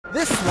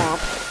This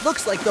swamp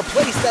looks like the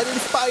place that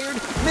inspired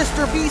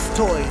MrBeast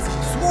toys,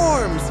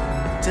 Swarms.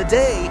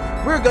 Today,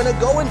 we're gonna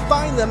go and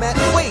find them at—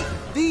 Wait,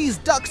 these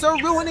ducks are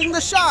ruining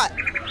the shot.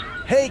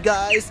 Hey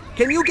guys,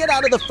 can you get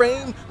out of the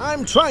frame?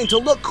 I'm trying to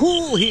look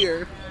cool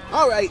here.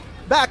 All right,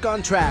 back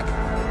on track.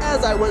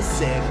 As I was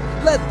saying,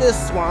 let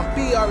this swamp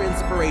be our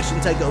inspiration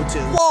to go to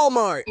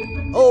Walmart.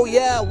 Oh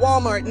yeah,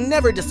 Walmart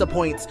never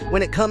disappoints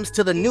when it comes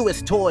to the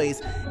newest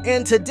toys.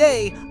 And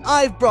today,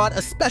 I've brought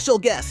a special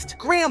guest,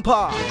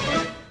 Grandpa.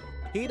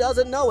 He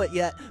doesn't know it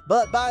yet,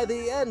 but by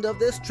the end of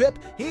this trip,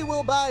 he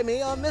will buy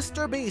me a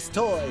MrBeast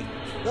toy.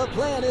 The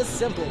plan is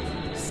simple.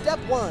 Step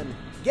 1,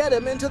 get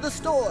him into the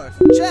store.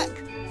 Check.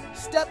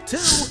 Step 2,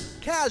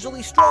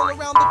 casually stroll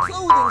around the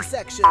clothing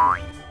section.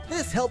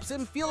 This helps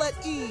him feel at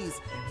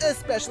ease,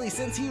 especially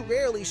since he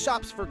rarely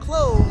shops for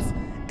clothes,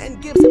 and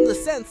gives him the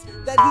sense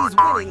that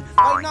he's winning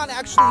by not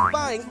actually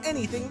buying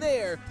anything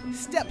there.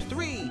 Step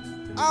 3,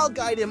 I'll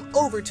guide him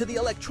over to the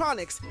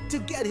electronics to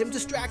get him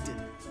distracted.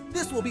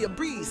 This will be a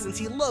breeze since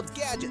he loves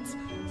gadgets,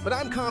 but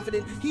I'm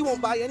confident he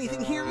won't buy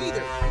anything here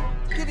either,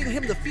 giving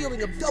him the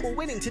feeling of double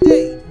winning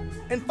today.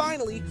 And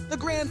finally, the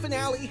grand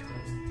finale.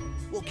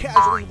 We'll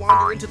casually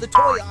wander into the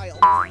toy aisle.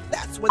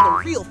 That's when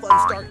the real fun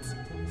starts.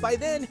 By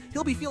then,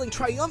 he'll be feeling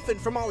triumphant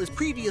from all his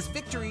previous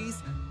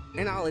victories,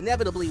 and I'll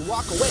inevitably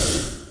walk away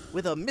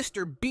with a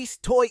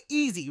MrBeast toy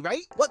easy,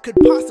 right? What could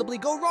possibly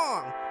go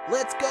wrong?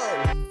 Let's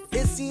go.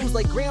 It seems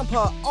like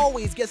Grandpa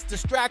always gets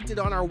distracted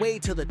on our way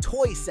to the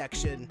toy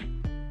section.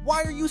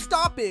 Why are you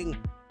stopping?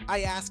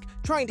 I ask,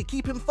 trying to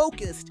keep him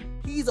focused.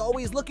 He's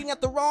always looking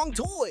at the wrong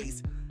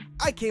toys.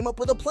 I came up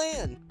with a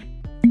plan.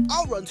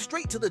 I'll run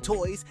straight to the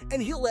toys,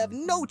 and he'll have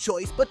no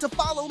choice but to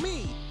follow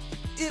me.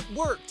 It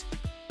worked.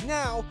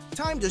 Now,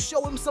 time to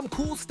show him some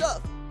cool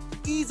stuff,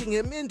 easing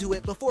him into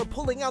it before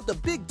pulling out the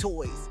big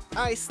toys.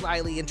 I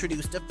slyly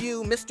introduced a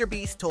few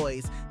MrBeast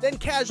toys, then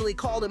casually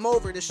called him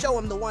over to show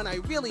him the one I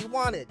really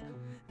wanted.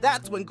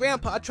 That's when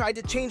Grandpa tried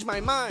to change my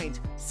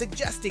mind,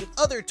 suggesting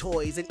other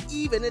toys and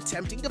even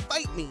attempting to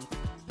fight me.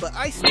 But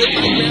I stood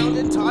my ground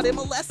and taught him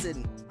a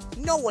lesson.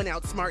 No one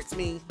outsmarts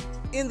me.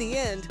 In the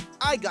end,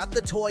 I got the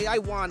toy I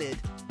wanted.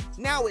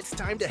 Now it's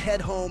time to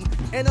head home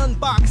and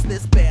unbox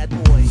this bad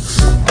boy.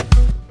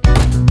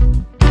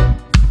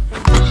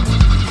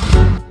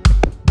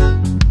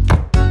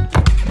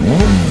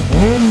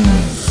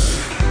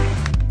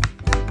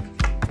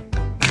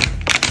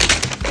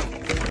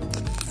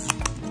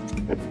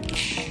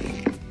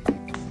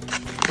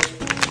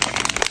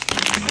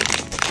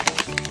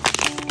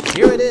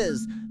 Here it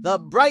is, the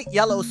bright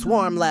yellow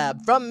swarm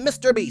lab from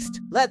MrBeast.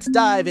 Let's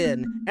dive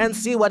in and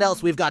see what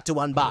else we've got to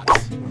unbox.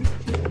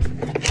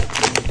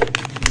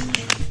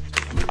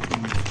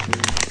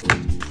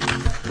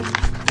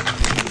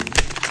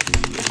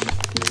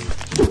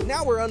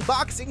 Now we're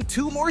unboxing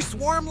 2 more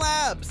swarm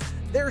labs.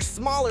 They're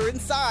smaller in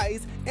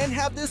size and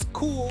have this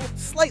cool,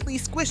 slightly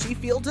squishy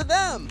feel to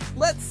them.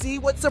 Let's see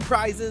what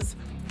surprises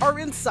are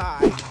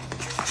inside.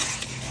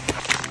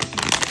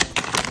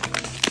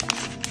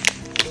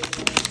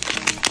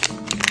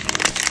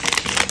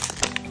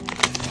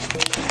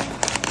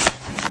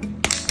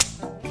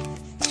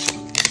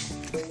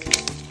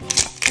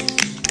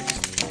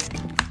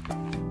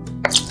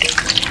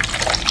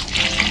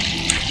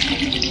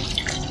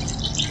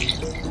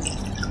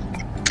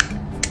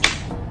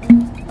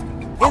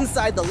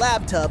 Inside the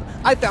lab tub,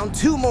 I found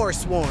 2 more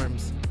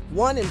swarms.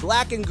 One in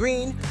black and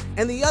green,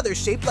 and the other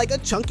shaped like a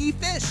chunky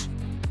fish.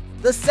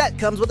 The set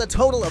comes with a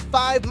total of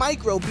 5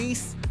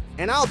 MrBeasts,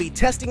 and I'll be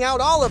testing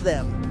out all of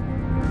them.